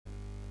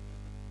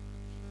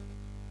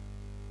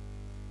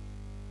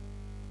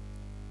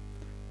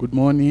Good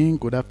morning,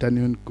 good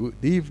afternoon,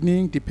 good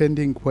evening,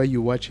 depending where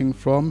you're watching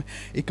from.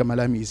 Igama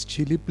lami is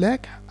Chilli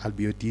Black. I'll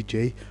be your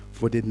DJ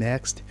for the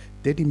next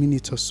 30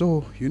 minutes or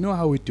so. You know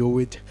how we do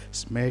it.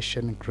 Smash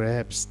and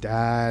grab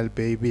style,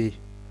 baby.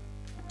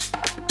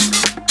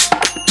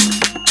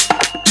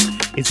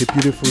 It's a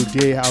beautiful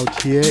day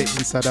out here in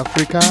South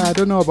Africa. I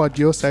don't know about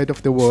your side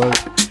of the world.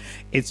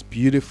 It's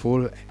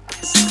beautiful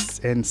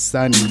and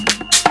sunny.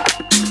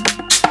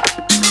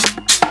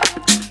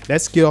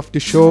 Let's get off the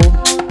show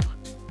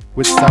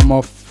with some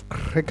of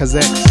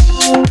Rekazet.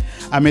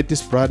 I met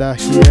this brother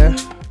here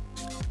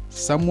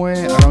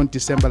somewhere around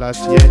December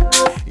last year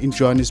in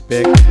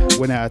Johannesburg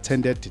when I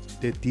attended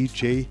the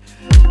DJ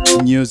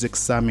Music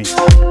Summit.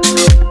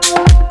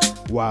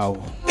 Wow,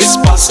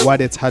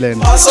 what a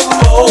talent.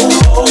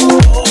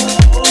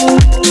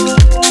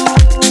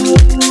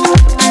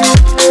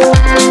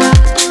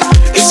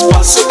 It's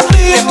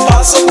possibly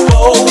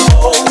impossible.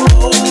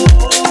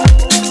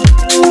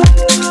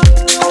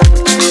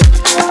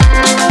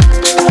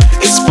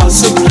 It's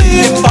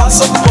possibly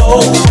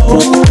impossible.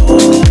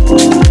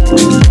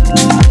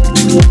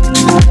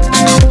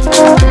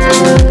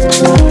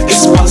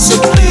 It's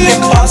possibly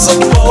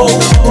impossible.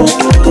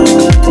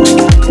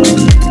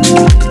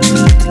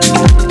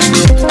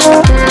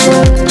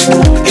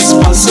 It's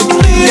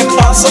possibly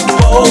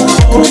impossible.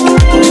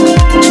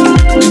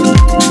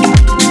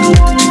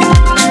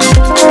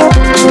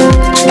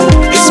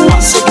 It's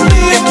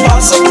possibly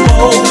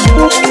impossible.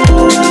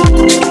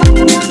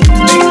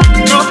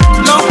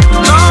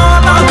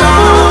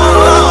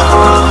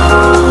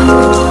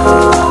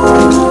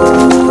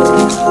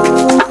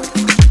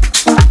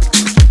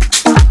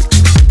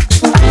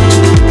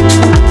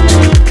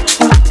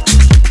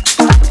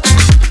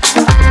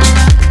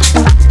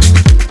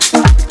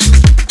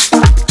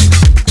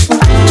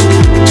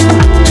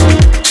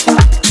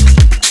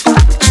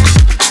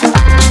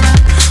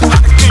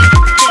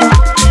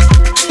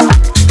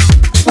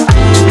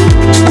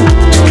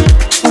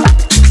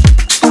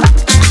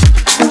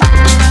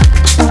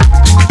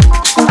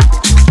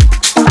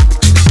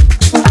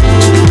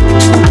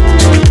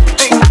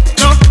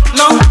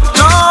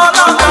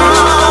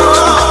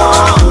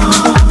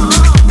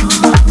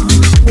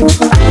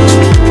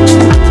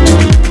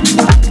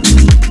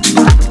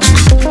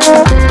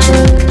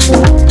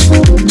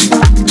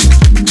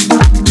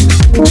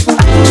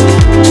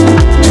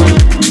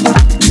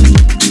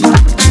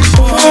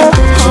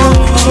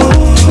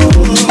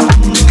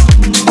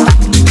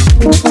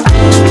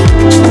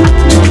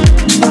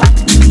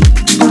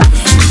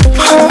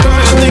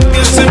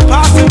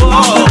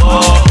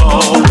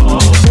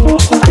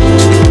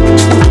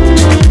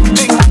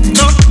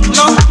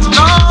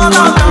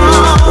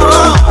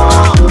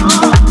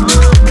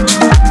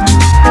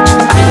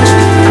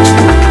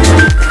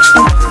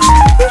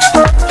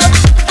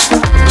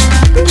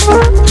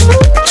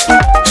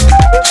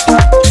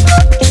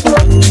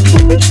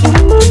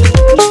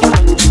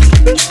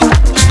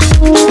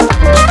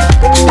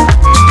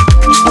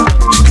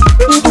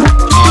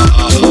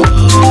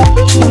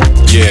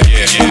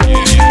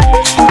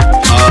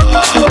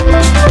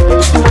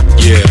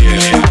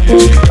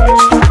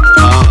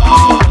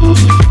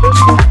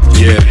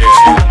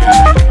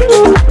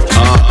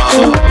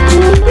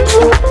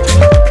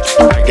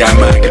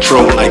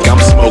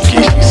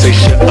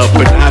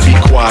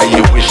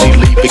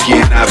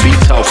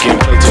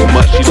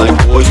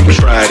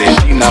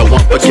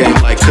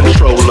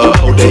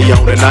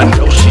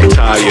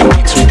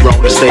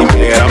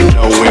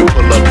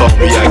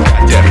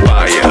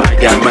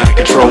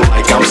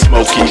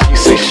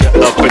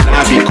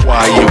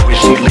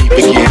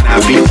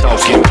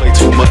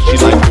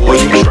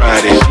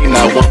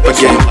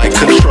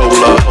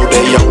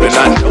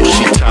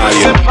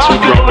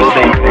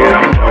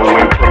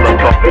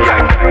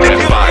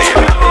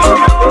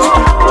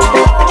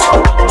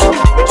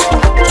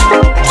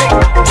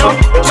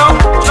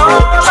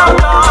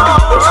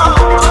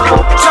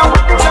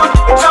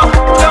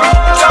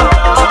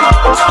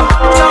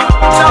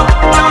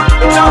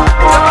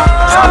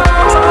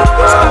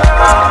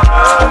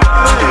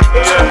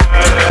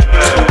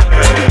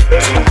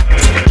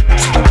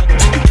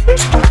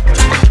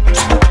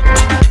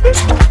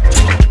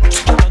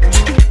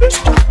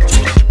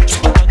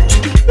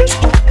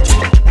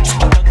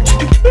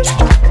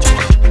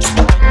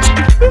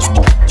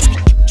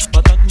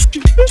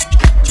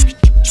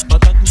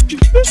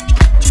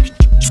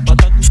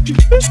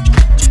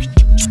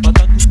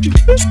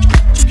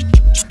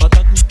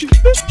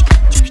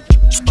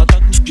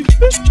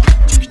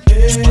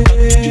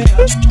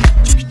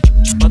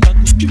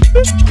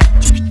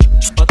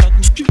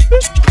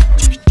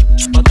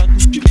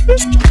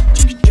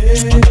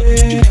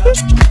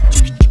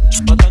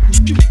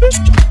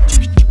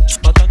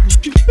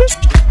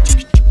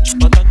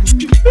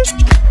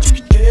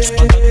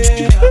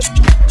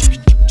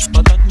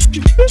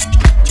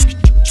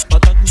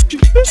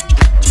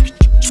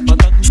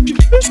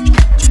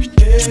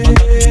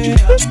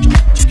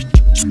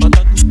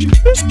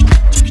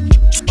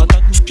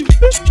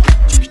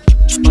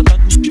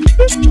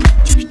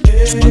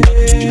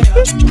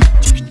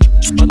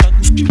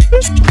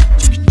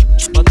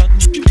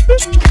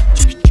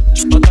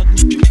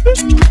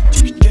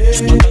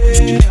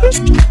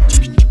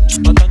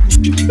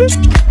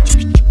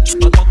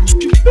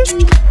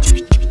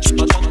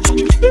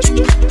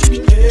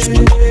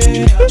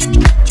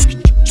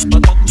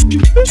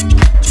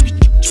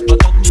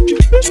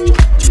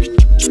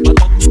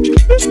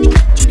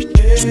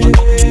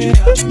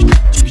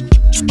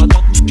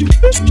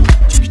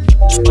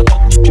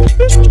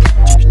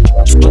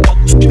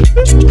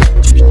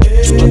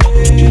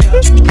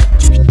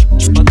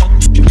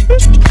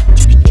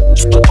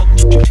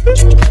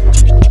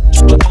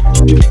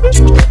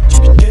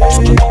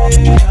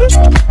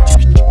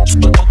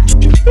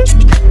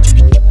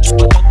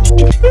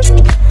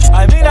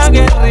 Ay, mira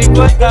qué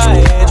rico está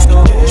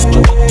esto.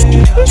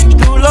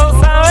 Tú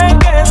lo sabes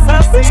que es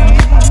así.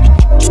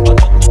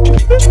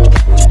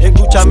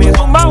 Escucha mi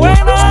rumba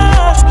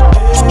buena.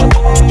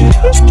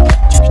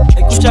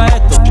 Escucha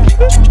esto.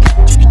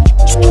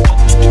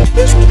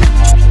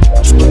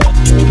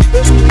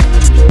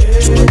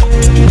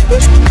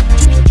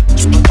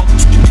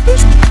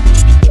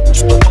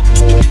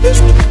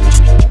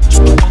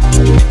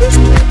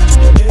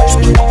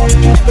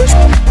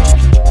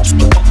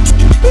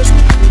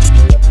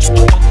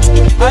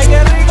 Ay,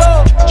 qué rico.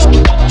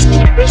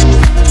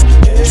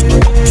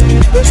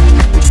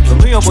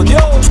 Dios mío, por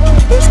Dios.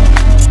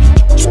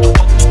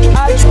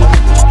 Ay,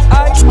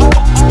 ay,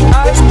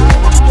 ay,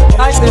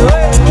 ay, te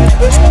ve.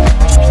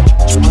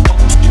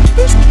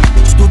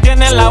 Tú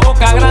tienes la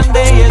boca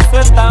grande y eso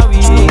está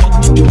bien.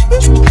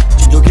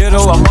 Yo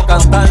quiero, vamos a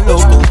cantarlo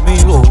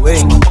conmigo,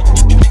 ven.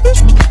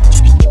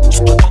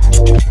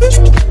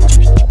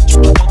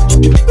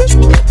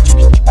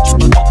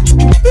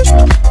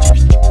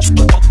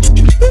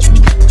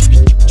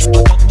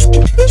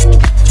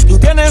 Tú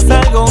tienes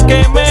algo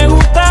que me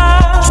gusta,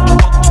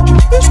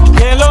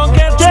 que lo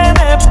que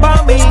tienes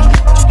pa' mí.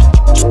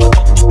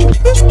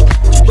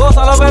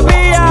 Gózalo,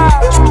 bebía.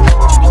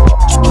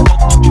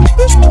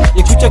 Y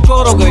escucha el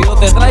coro que yo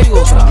te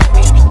traigo otra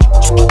vez.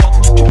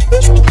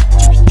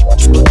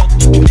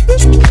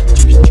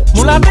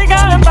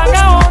 Mulatica, ven pa'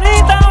 acá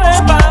bonita,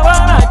 ven pa'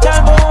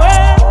 barachar,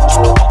 mujer.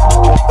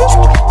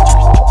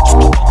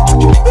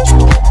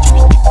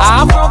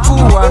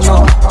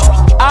 Afro-cubano,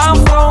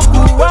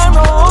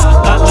 afro-cubano.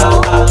 La, la, la,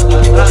 la,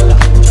 la,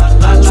 la,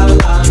 la, la,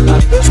 la.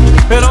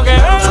 Pero que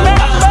ven, ven,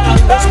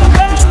 ven, ven,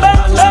 ven,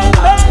 ven, ven,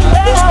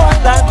 ven a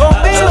bailar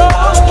conmigo.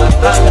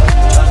 La, la, la,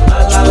 la, la, la,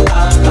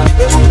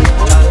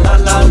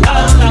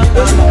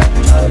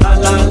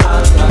 la, la,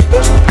 la,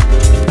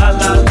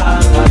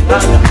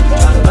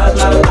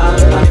 la, la,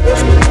 la,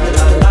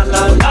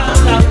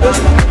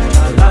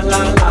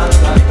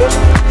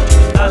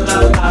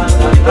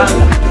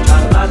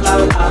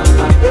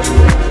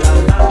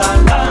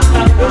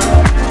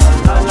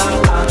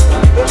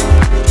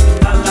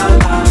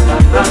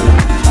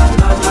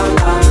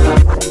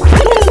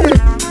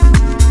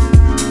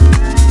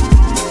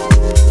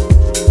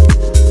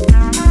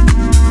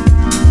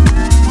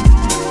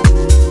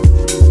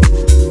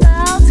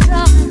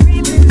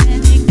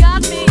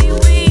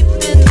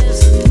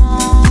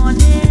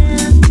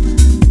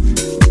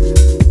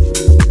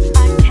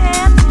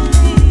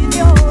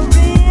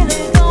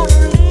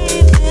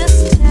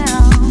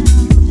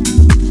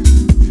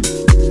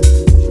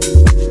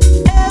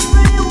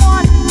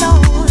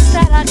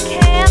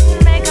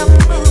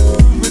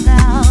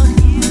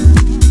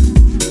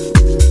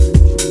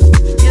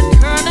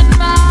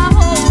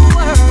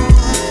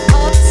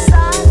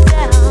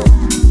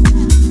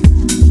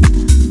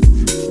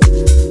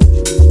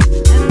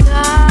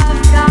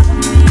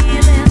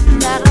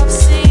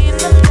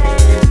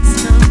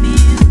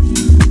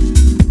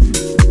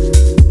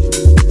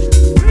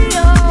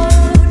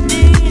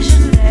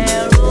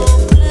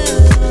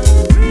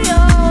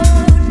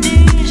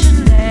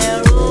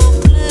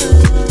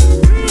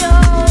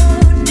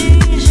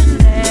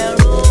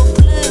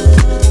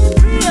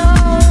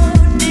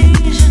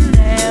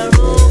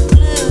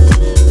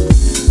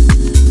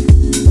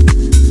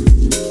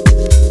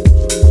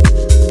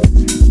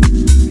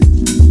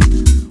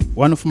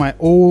 One of my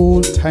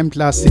old-time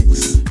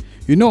classics.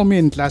 You know me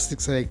in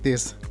classics like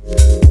this.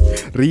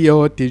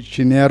 Rio de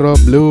Janeiro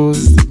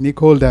Blues, Nick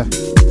Holder.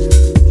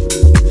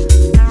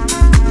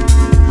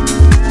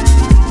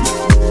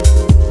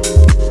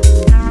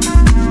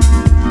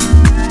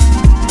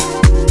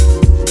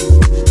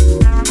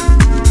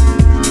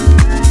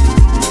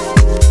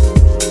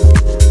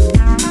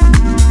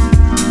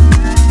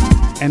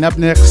 And up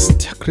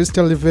next,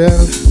 Crystal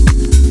Lavelle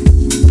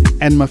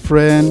and my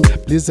friend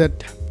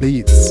Blizzard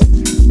Beats.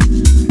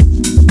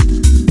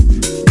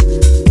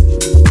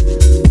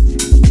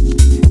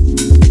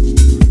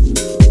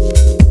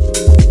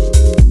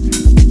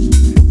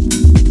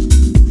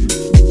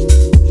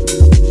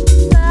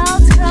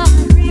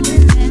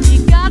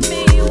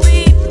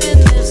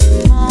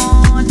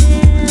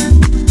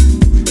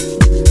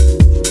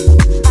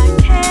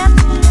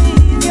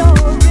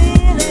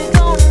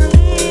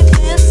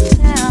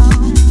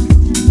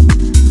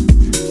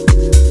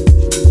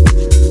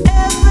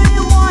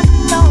 Everyone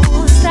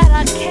knows that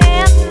I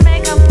can't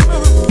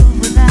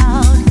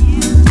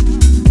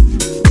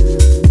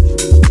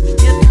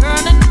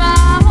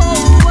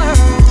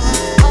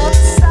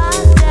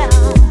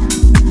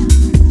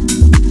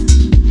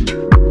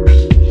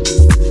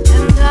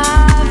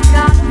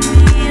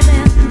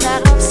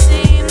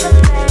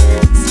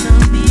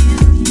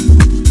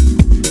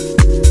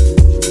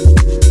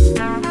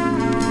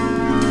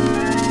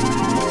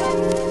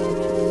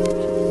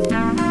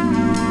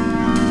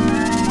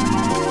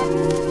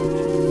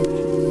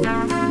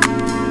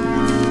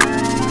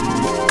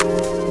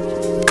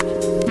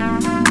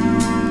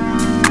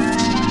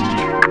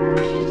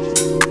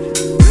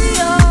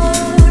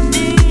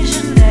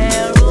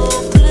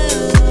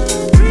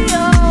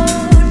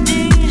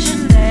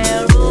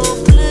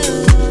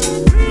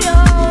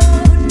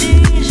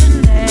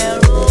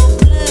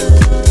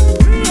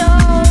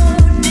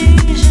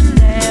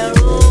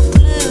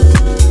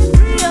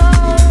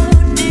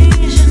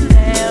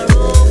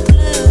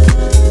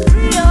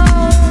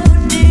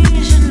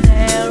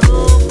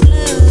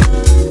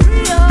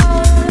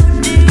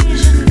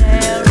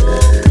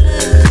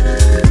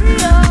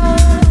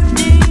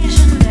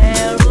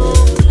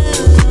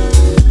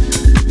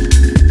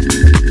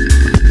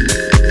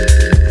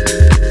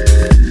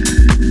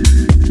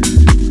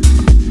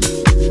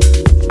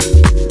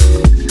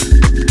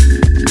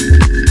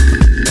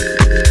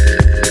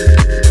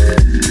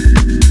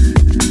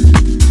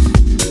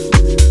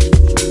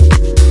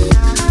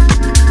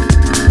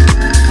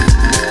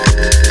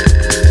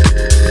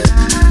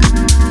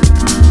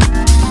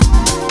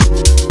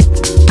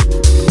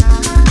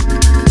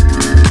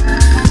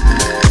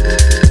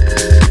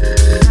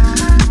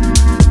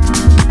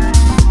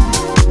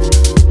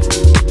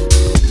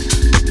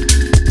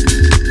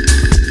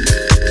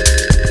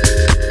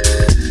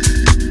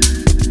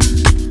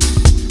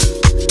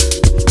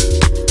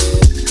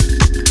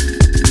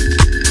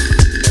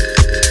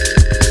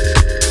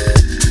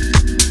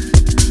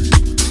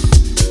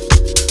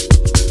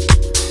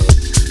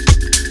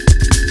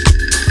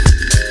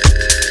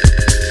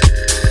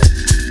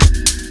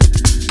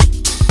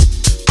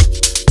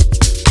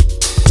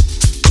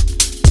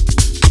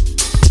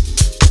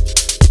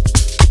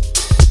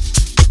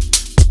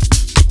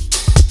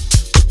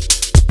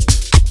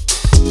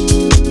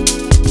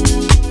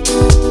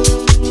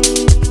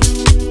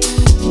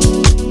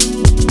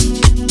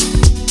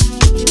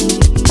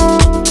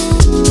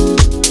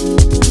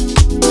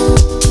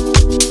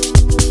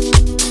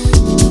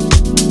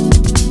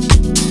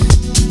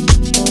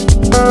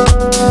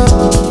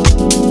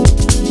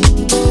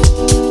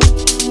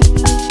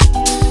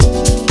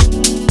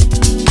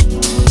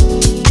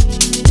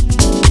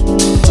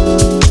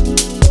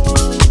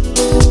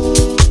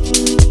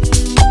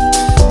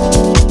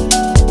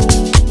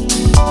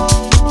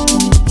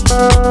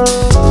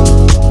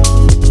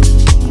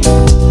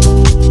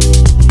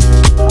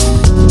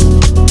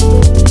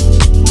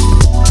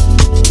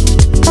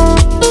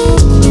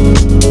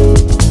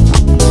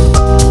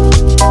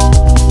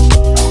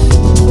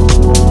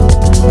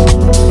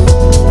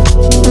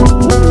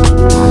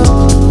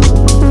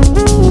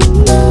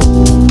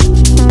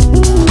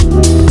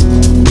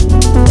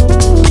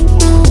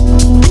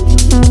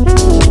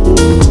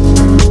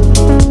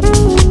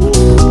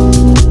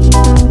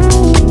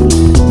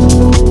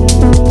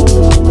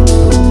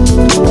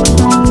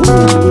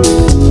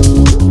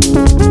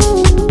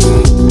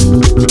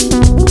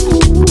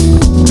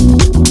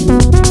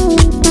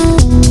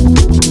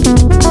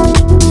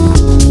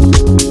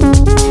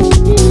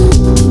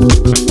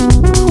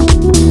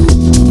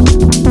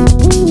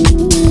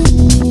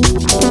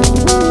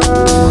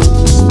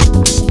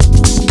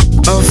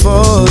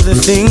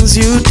things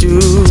you do,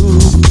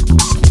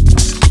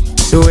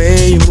 the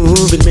way you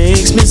move, it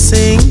makes me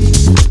sing.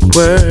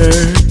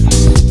 Word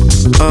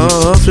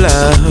of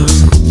love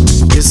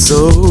is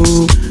so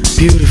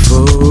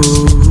beautiful,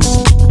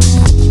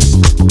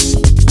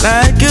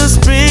 like a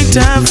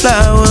springtime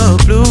flower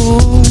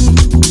bloom.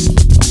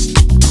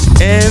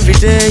 Every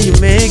day you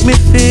make me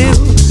feel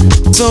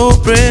so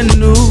brand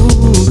new,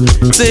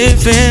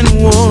 safe and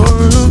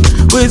warm.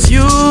 With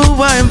you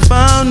I am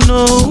found,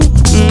 no.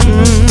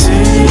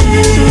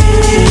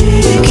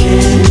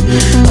 Taken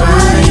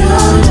by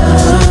your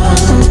love.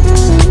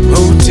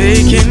 Oh,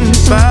 taken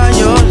by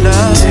your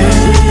love. Taken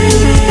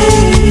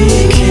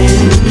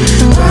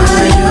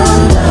by your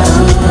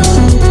love.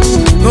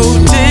 Oh,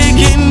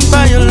 taken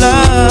by your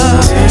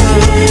love.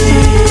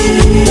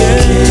 Taken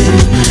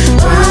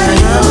by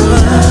your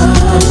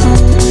love.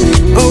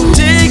 Oh,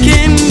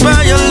 taken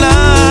by your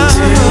love.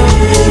 Oh,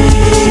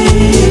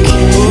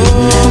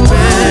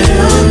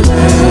 baby.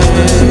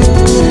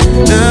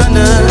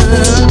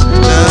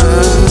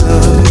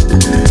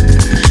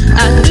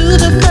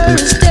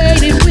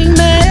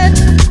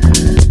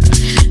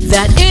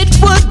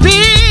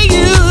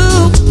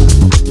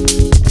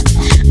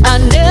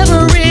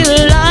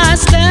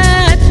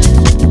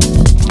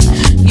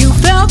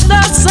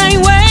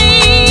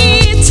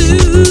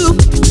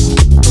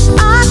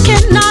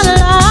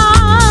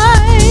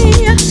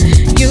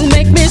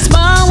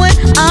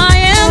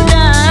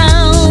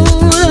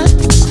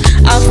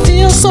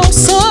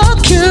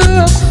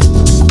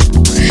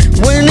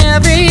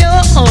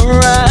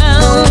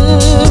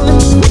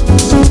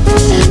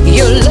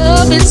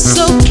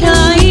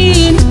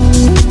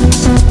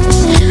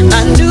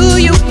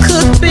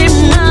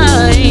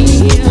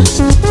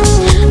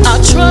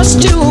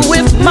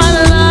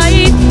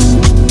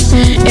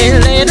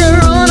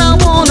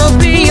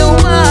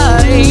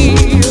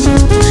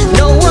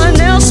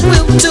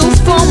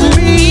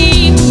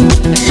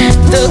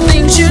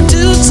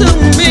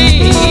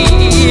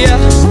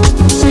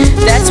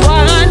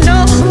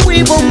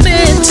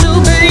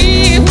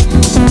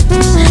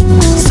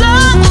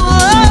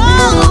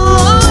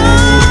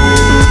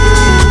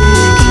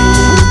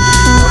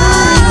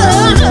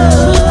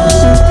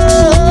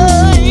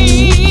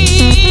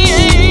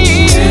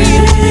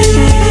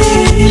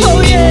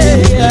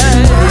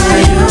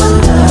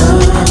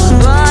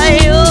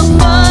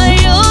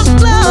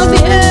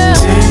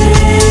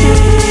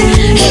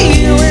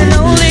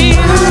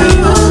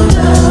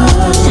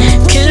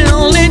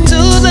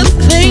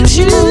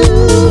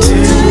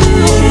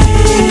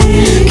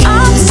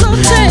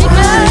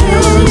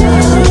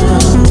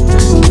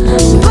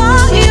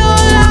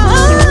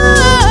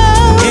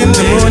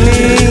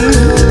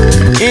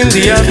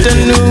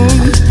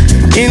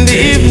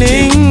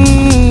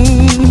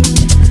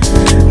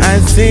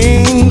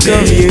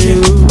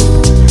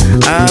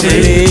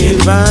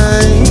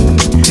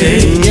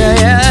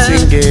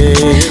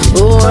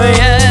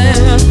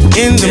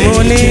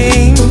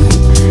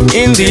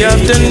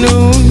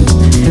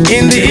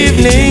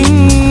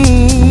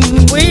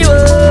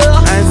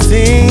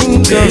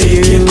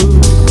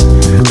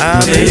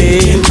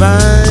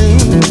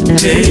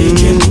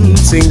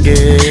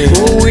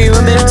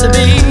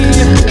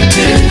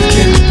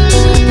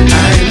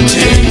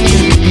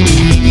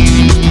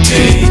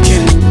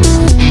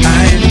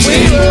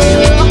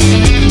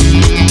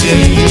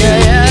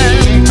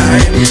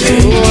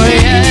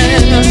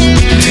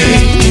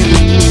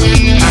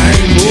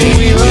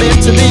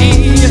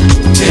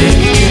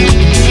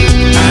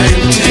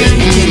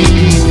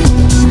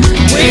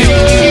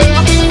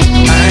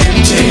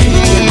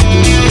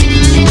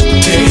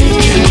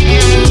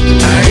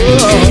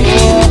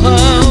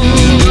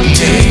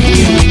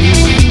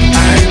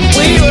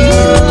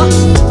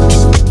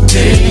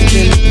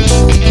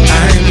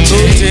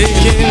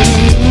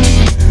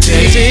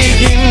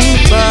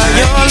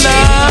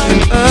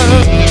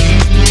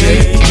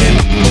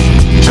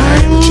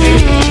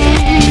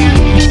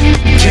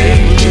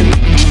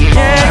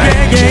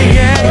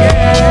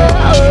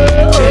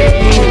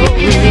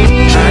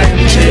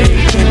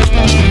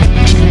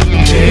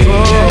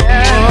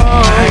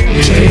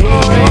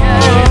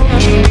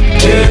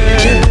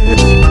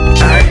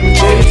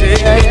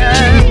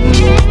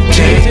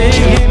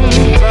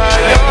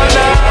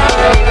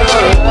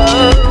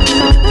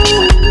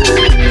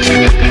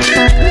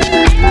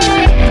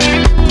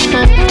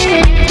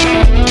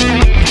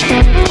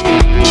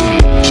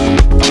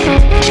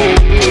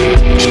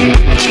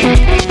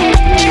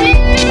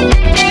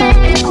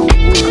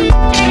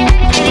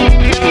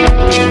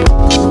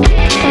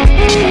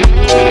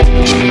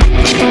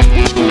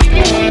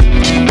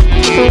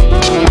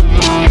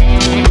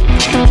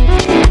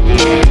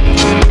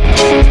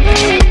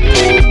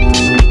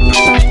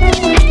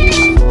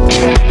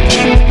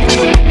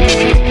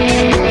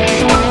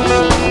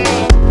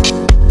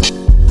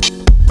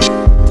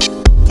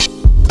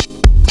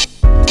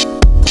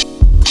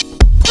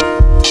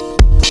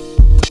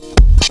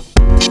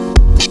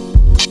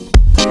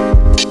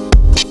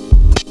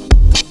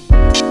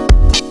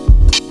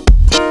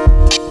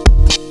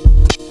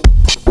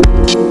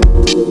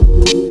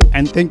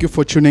 Thank you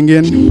for tuning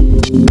in.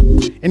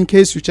 In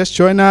case you just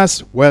joined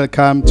us,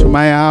 welcome to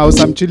my house.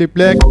 I'm Chilli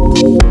Black.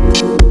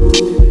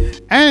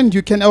 And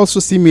you can also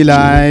see me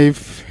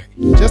live.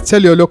 Just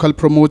tell your local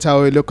promoter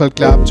or your local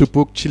club to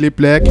book Chilli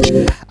Black.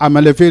 I'm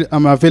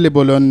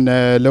available on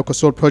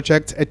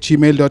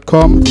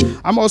locosoulproject@gmail.com.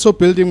 I'm also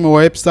building my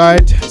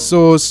website,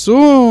 so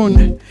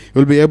soon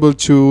you'll be able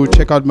to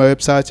check out my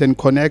website and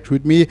connect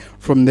with me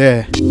from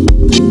there.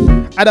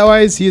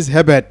 Otherwise, here's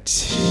Herbert.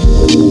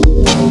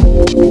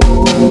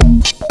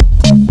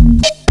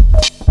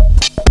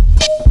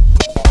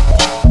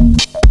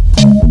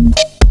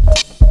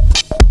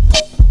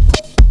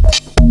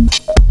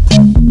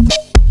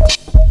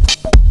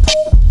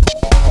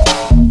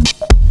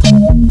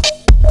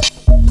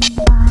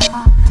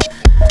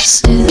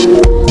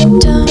 Still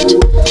don't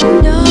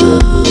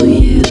know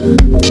you.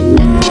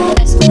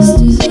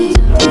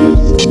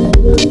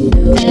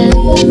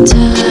 And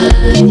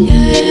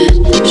tired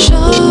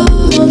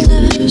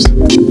shoulders.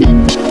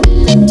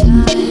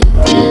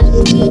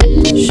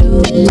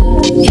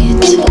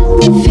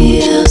 It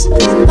feels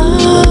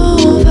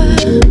over.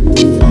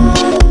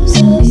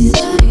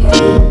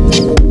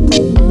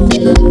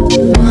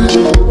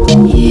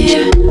 1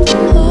 year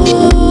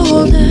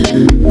older.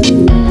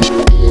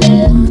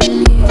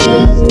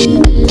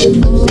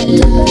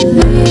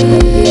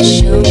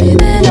 Show me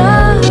that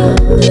all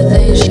the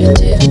things you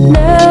do.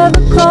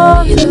 Never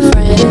call you the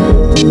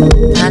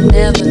friend I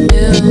never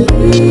knew.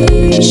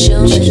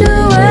 Show me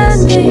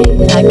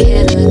anything I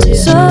cannot do.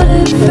 So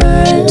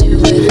different, do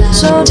without.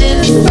 So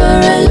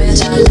different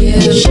without you.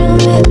 Show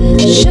me the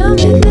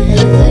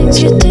things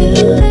you do,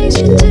 things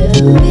you do.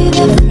 Be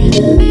the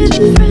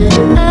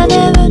friend I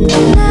never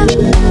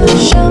knew.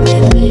 Show me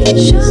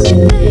things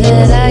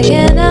that I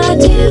cannot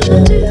do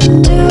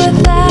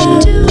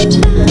without,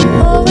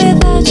 or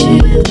without you.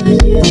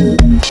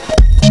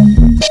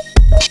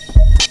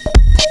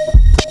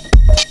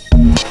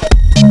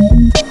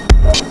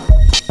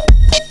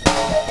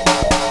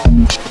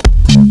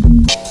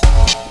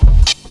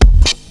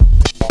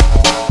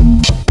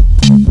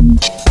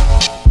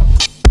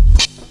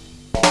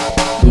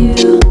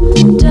 You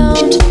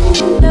don't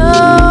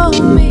know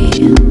me.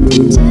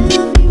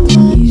 Tell me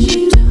what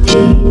you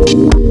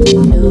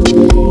don't know.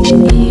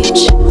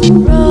 Each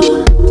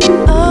roll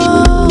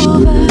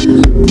over.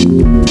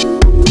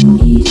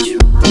 Each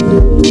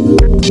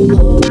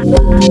roll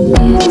over.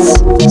 It's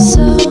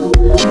so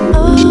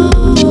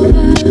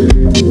over.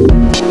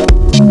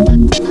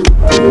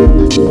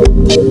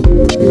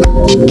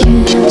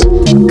 Can't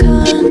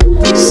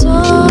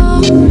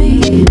console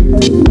me.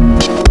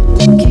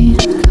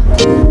 Can't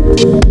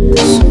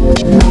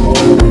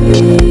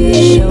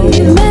show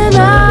me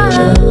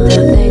now the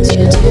things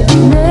you do.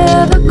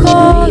 Never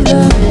call the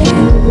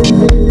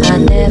friend I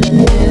never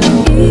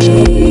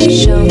knew.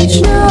 Show me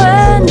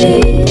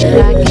anything that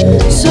I can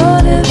do. So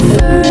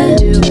different,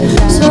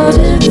 so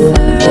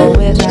different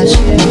without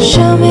you.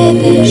 Show me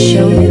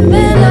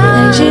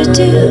now things you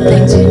do.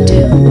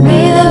 Be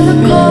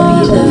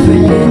the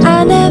friend I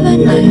never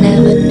knew.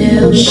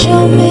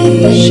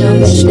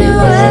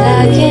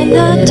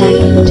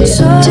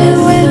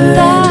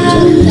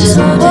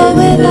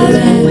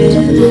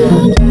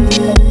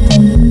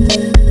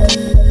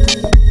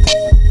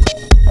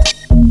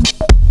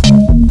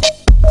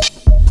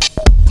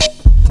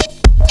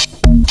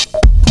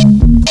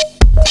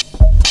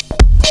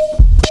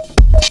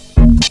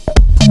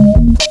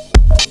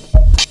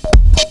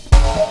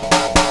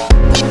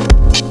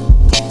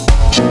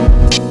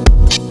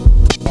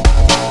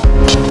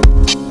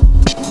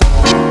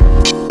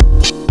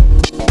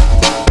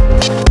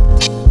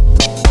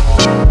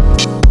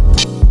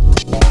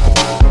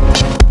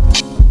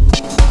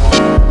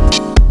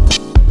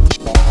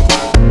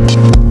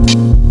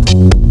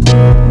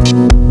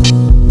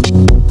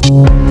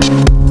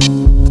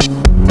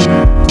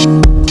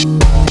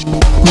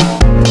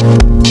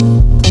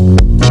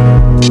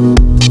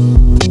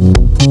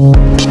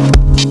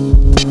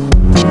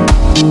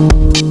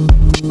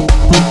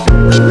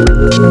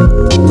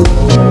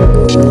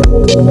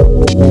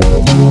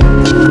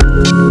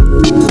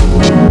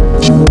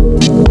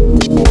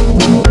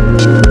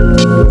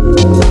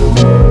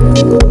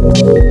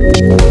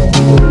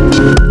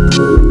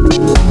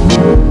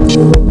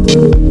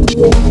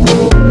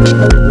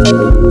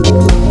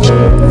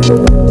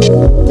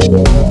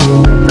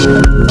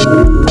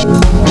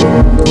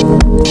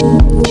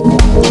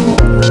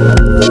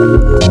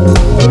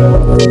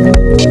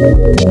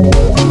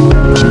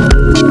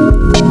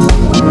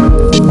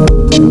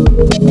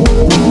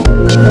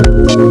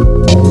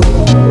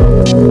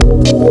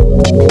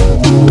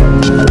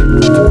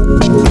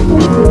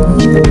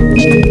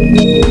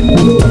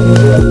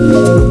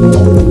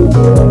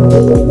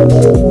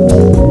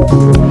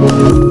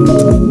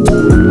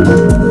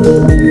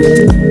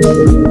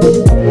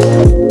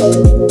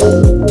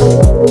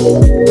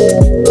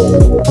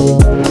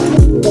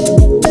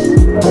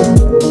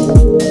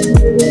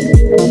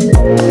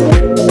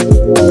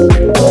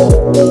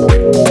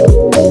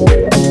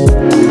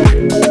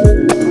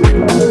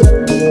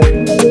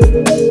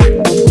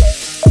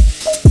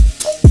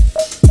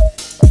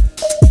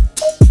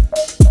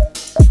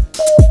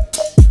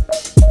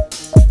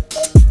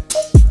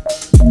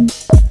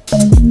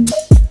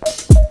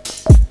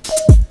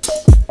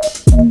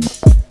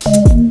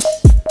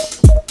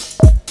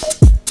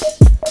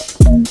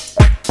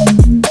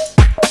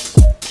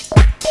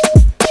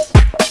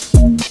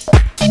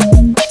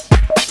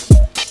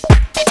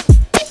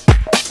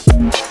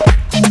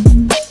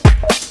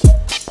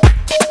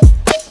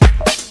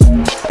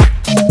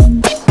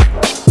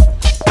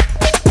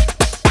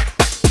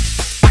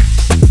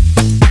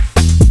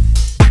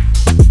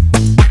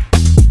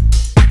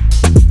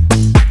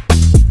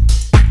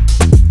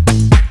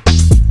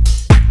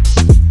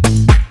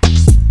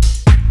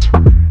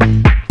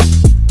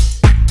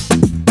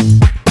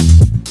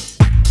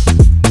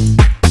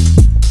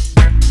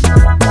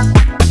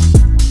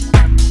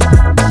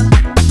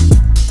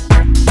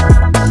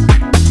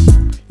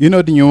 You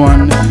know the new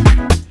one,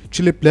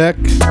 Chilli Black,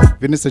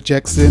 Vanessa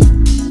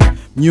Jackson,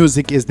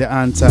 Music is the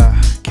Answer,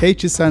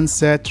 KG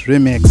Sunset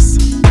Remix.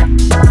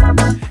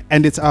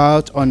 And it's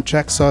out on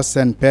Traxsource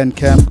and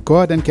Bandcamp. Go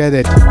ahead and get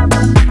it.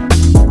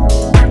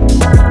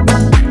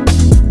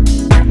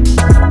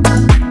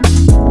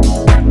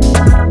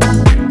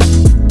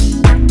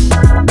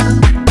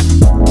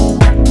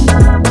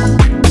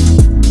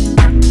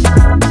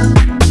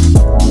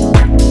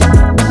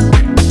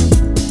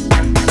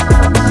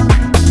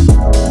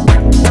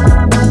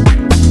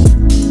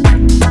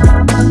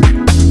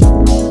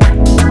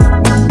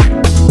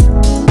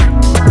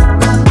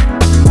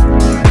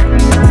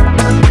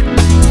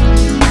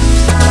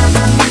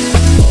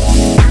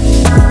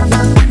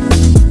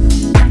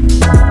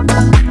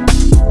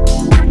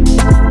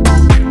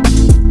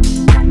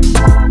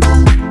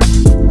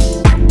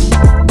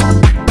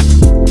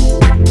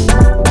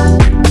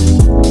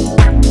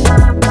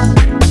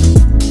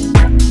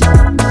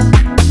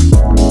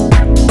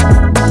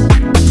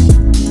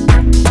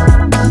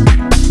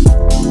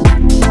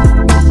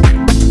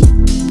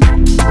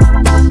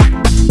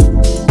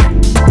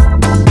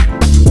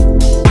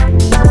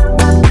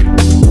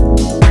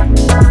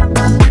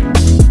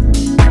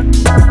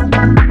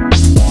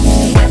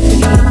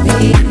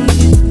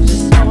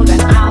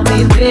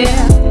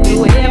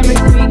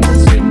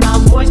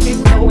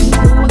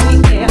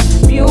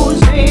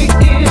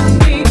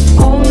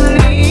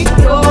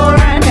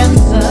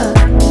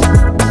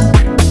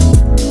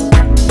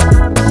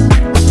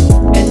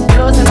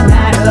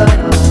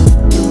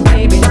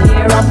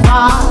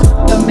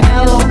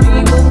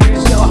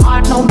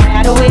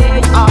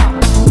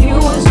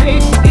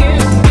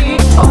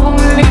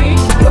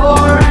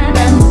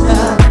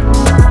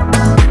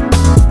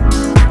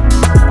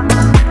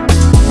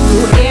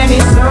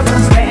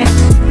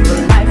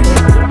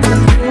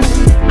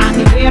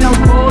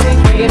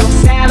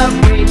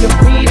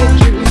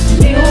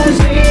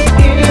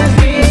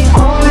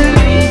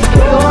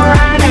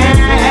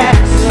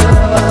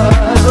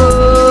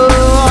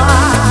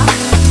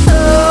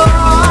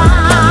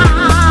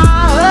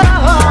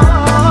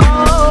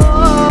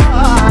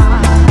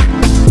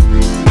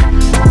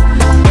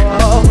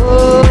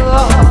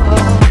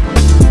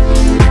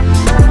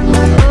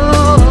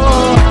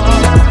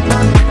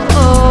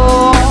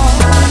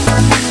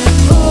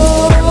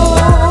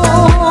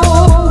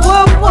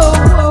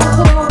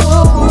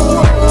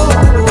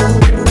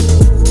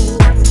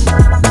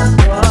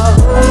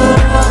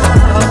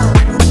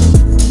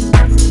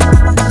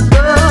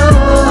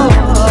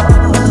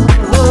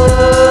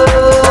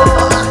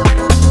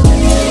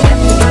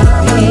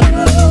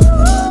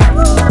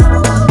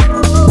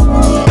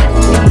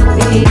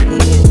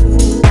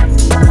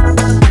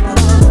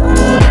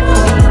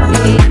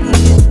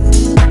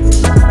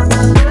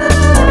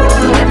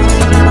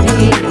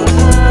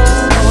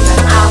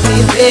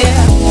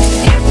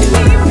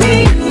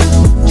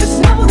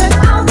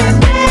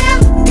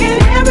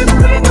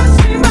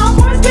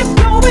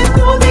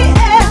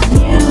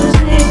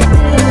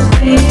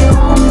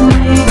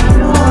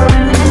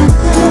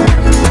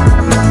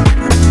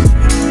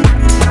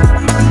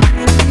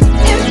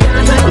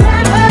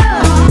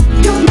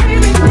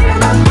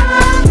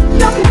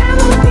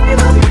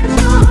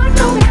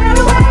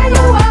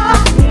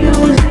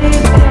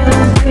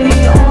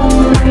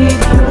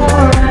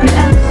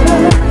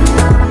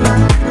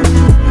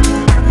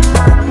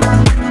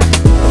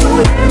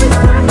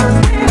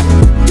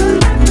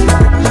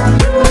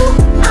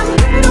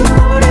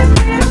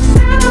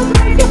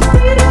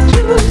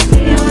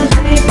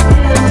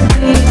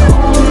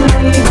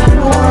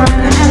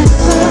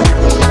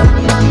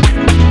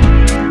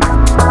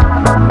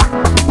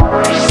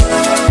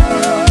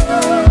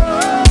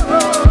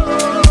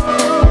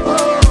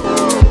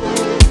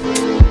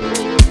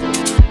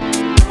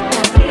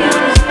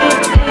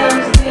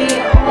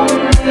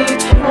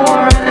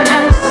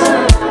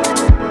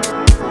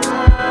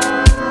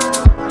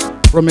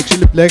 From a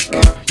Chilli Black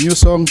new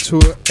song to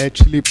a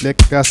Chilli Black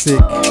classic,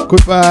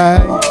 Goodbye,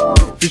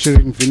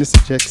 featuring Vanessa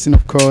Jackson,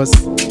 of course.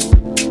 Music is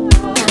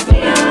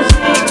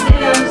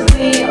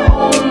the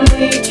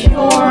only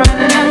cure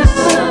and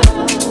answer.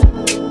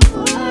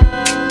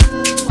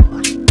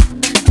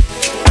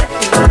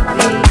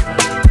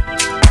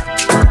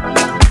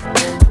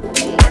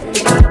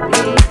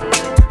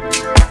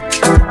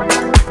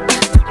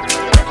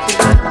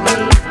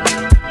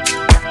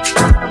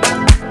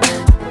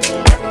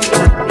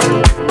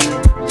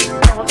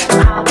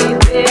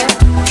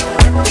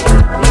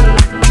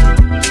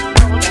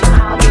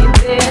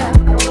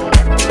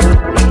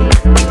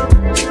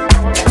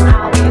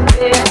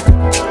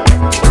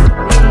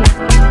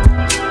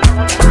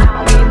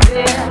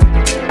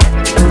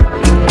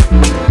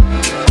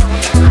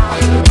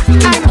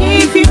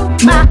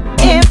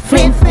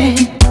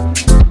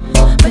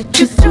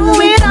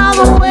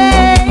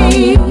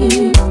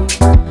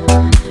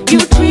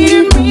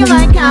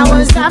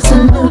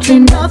 Absolutely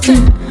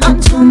nothing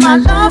until my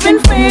loving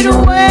fade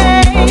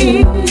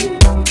away.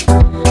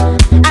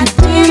 I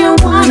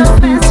didn't want a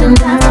fancy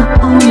life, I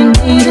only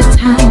needed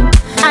time.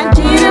 I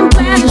didn't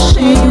plan to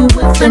share you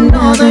with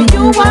another,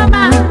 you were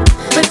mine.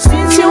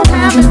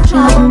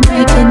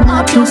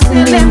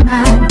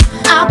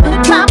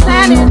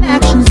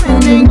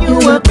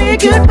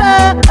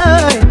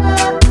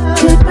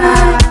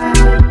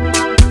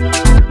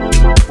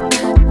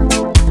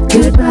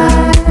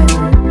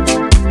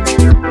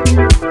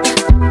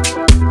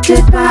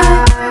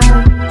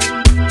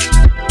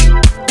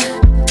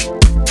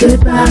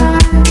 Goodbye.